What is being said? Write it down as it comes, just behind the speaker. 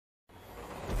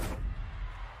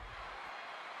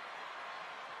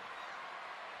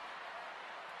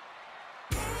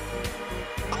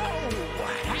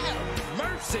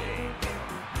Introducing.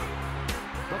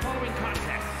 The following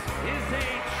contest is a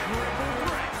triple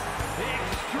threat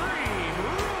Extreme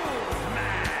Rules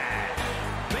match.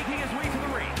 Making his way to the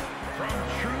ring from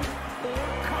Truth or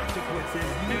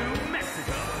Consequences, New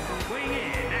Mexico. Weighing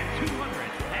in at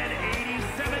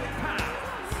 287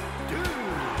 pounds. Dude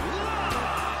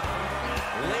Love.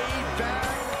 Laid back,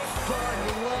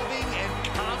 fun-loving, and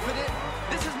confident.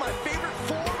 This is my favorite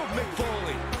form of Mick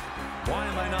Foley. Why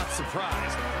am I not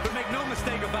surprised? But make no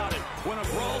mistake about it, when a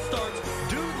brawl starts,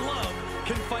 Dude Love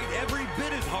can fight every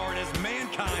bit as hard as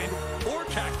Mankind or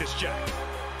Cactus Jack.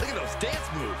 Look at those dance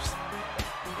moves.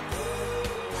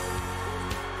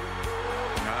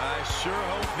 I sure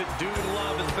hope that Dude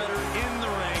Love is better in the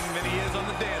ring than he is on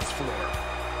the dance floor.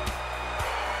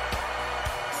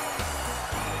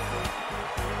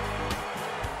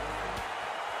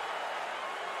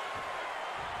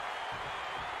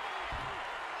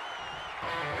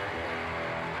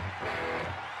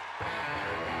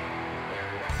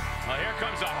 Here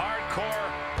comes a hardcore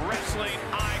wrestling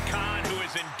icon who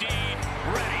is indeed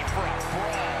ready for a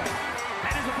brawl.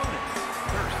 And his opponent,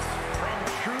 first from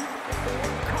Truth or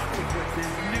Consequences,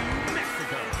 New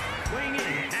Mexico, weighing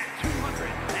in at 287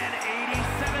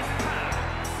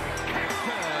 pounds,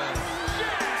 Cactus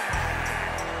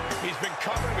Jack. He's been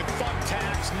covered with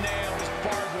thumbtacks, nails,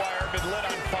 barbed wire, been lit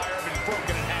on fire, been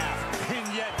broken in half. And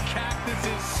yet Cactus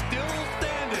is still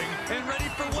standing and ready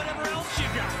for whatever else you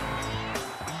got.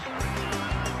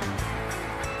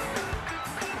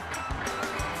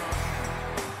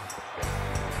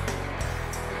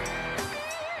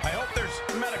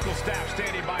 Medical staff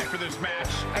standing by for this match.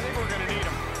 I think we're going to need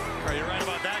them. You're right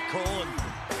about that, Cole. And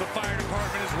the fire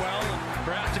department as well. And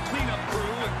perhaps a cleanup crew.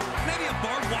 And maybe a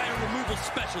barbed wire removal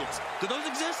specialist. Do those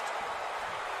exist?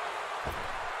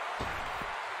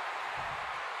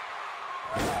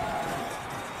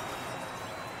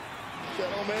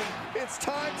 Gentlemen, it's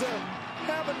time to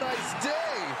have a nice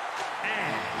day.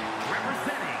 And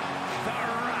representing the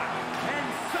Rock and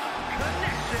Some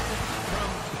Connection from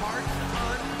parts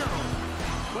unknown,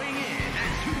 weighing in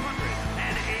at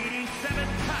 287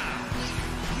 pounds,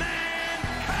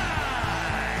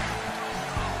 Mankind.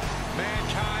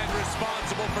 Mankind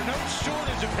responsible for no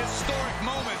shortage of historic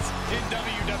moments in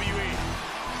WWE.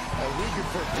 Who could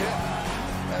forget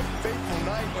that fateful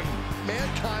night when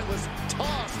Mankind was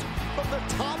tossed from the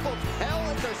top of Hell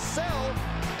in the Cell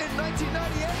in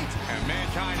 1998. And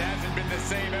Mankind hasn't been the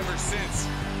same ever since.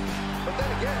 But then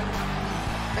again,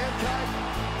 Mankind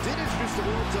did introduce the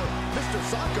world to Mr.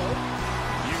 Sacco.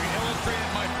 You illustrated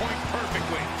my point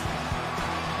perfectly.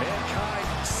 Mankind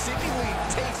seemingly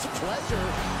takes pleasure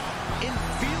in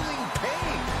feeling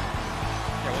pain.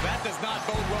 Yeah, well, that does not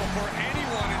bode well for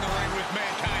anyone in the ring with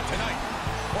Mankind tonight,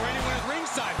 or anyone at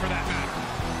ringside for that matter.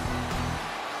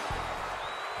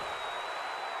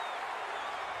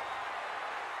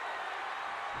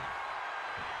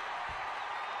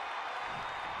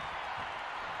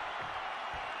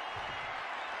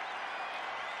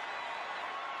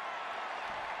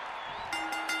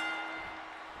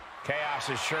 Chaos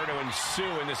is sure to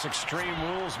ensue in this Extreme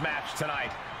Rules match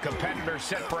tonight. Competitors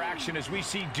set for action as we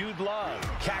see Dude Love,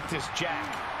 Cactus Jack,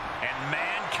 and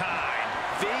Mankind.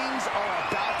 Things are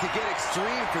about to get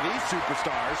extreme for these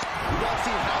superstars. We've all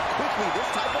seen how quickly this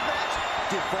type of match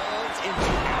devolves into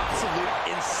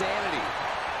absolute insanity.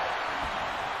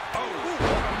 Oh,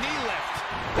 what a knee lift.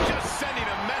 Just sending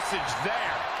a message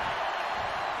there.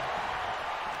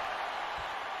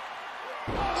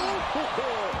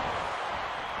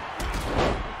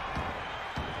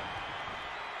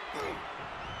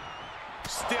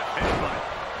 Stiff headbutt.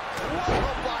 What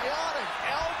a bionic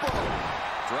elbow.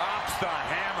 Drops the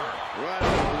hammer. Right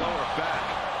on the lower back.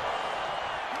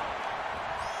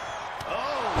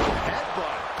 Oh,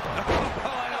 headbutt.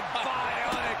 And a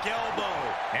bionic elbow.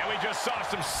 And we just saw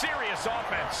some serious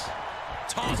offense.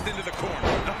 Tossed into the corner.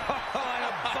 And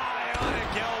a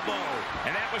bionic elbow.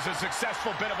 And that was a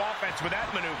successful bit of offense with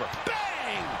that maneuver.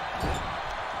 Bang!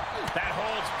 That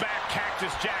holds back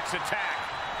Cactus Jack's attack.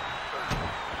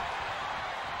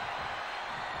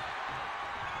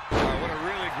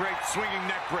 Great swinging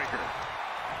neck breaker.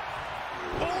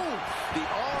 Oh, the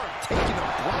arm taking the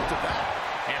brunt of that.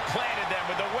 And planted them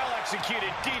with a well-executed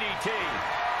DDT.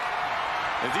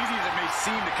 As easy as it may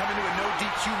seem to come into a no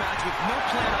DQ match with no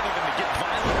plan other than to get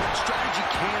violent, strategy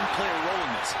can play a role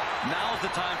in this. Now's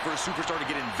the time for a superstar to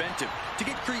get inventive, to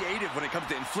get creative when it comes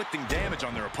to inflicting damage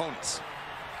on their opponents.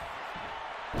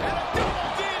 And a double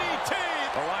DDT!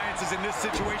 Alliances in this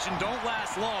situation don't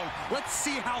last long. Let's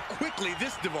see how quickly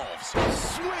this devolves.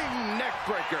 Swing neck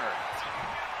breaker.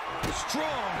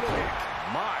 Strong kick.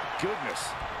 My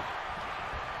goodness.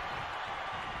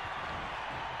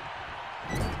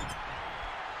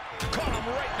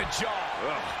 jaw.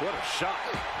 Ugh, what a shot.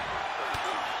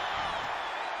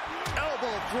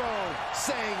 Elbow thrown,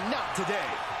 saying not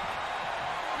today.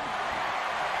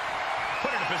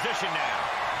 Put in a position now.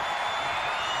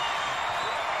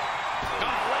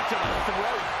 Oh, right to the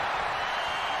throat.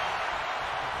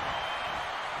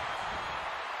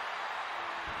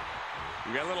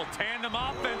 We got a little tandem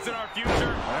offense in our future.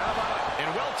 How about it?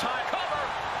 And well-timed cover.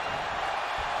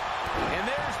 And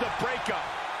there's the breakup.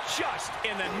 Just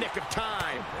in the nick of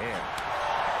time. Oh, man.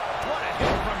 What a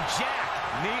hit from Jack.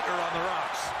 Neater on the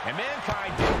rocks. And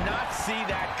Mankind did not see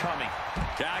that coming.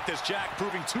 Cactus Jack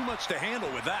proving too much to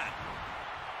handle with that.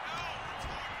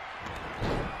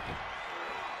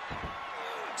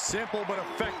 Simple but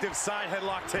effective side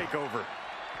headlock takeover.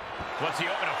 What's he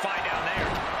open to find down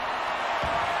there?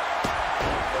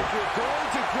 If you're going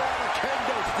to grab a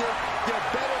kendo stick, you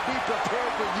better be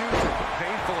prepared to use it.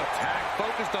 Painful attack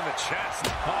focused on the chest.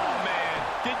 Oh, man.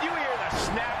 Did you hear the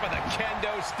snap of the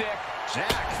kendo stick?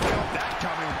 Jack felt that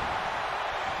coming.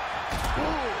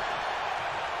 Ooh.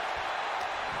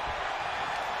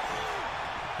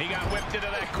 He got whipped into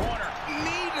that corner.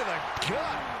 Knee to the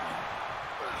gut.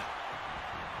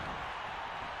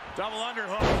 Double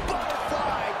underhook.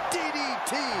 Butterfly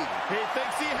DDT. He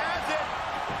thinks he has it.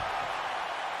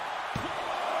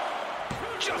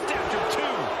 Just after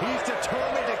two. He's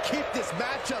determined to keep this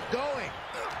matchup going.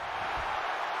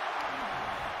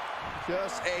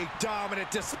 Just a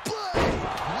dominant display.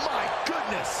 My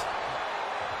goodness.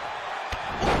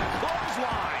 What a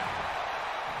clothesline.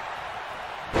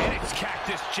 And it's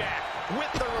Cactus Jack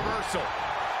with the reversal.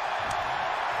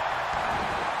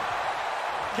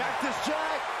 Cactus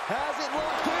Jack has it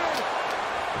locked in.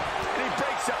 And he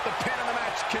breaks up the pin and the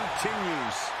match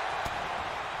continues.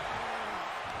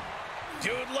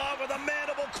 Dude Love with a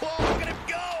mandible claw. Look at him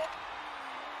go.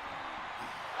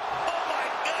 Oh, my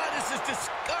God. This is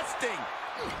disgusting.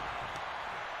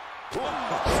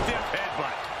 Stiff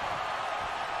headbutt.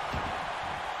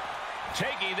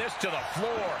 Taking this to the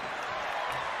floor.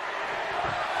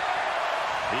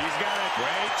 He's got it.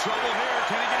 Great trouble here.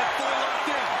 Can he get it fully locked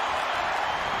in?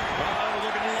 We're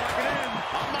looking to lock it in.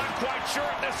 I'm not quite sure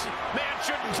this man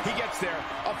shouldn't. He gets there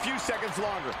a few seconds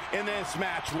longer, and this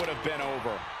match would have been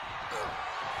over.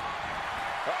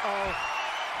 Uh-oh.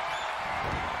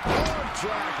 Arm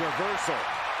drag reversal.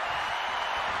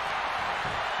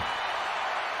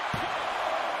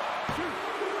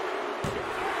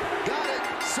 Got it.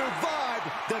 Survived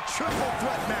the triple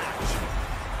threat match.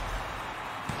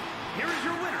 Here is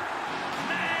your winner,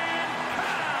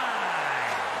 Mankind.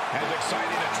 As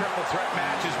exciting a triple threat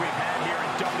match as we've had here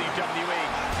in WWE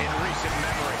in recent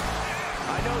memory.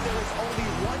 I know there is only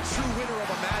one true winner of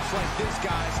a match like this,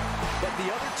 guys, but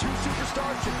the other two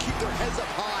superstars should keep their heads up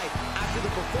high after the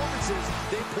performances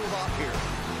they pulled off here.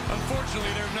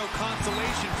 Unfortunately, there's no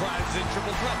consolation prizes in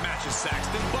triple threat matches,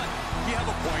 Saxton, but you have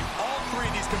a point. All three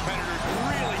of these competitors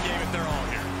really